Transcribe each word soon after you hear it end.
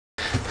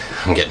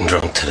I'm getting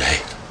drunk today.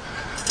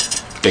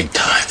 Big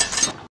time.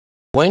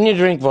 When you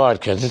drink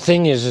vodka, the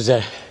thing is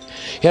that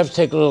you have to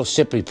take little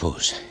sippy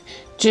poos.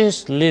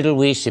 Just little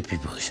wee sippy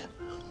poos.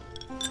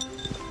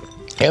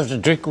 You have to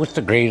drink with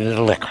the grade of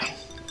the liquor.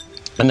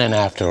 And then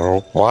after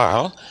a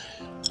while,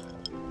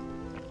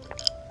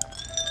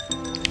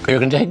 you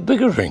can take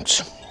bigger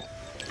drinks.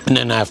 And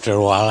then after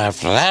a while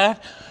after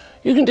that,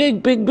 you can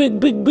take big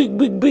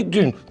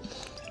drinks.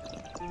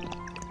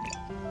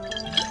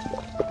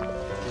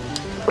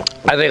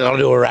 I think I'll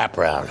do a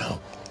wraparound now.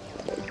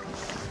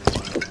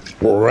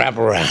 Wrap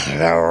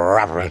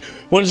around.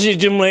 Want to see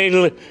Jim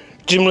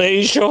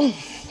Lahey's show?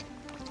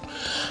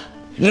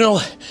 You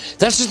know,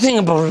 that's the thing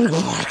about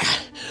vodka.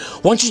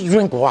 Once you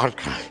drink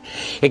vodka,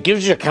 it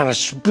gives you a kind of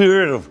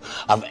spirit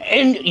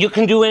and you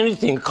can do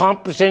anything,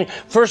 accomplish anything.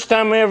 First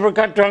time I ever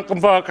got drunk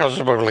on vodka, I was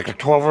about like a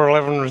 12 or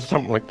 11 or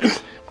something like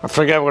that. I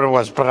forget what it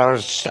was, but I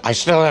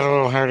still had a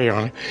little hardy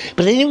on it.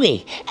 But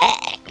anyway,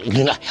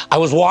 you know, I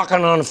was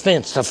walking on a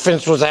fence. The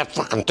fence was that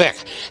fucking thick.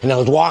 And I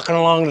was walking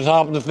along the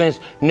top of the fence,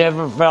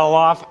 never fell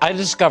off. I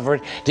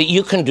discovered that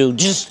you can do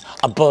just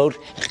about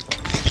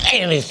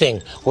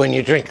anything when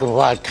you drink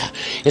vodka.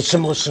 It's the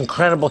most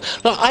incredible.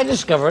 Look, I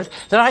discovered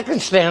that I can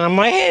stand on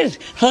my head.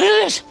 Look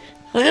at this.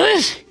 Look at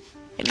this.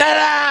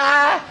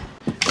 Ta-da!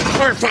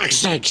 For fuck's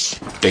sakes.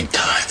 Big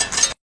time.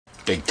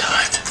 Big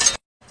time.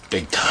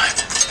 Big time.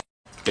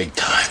 Big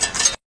time.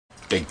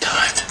 Big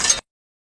time.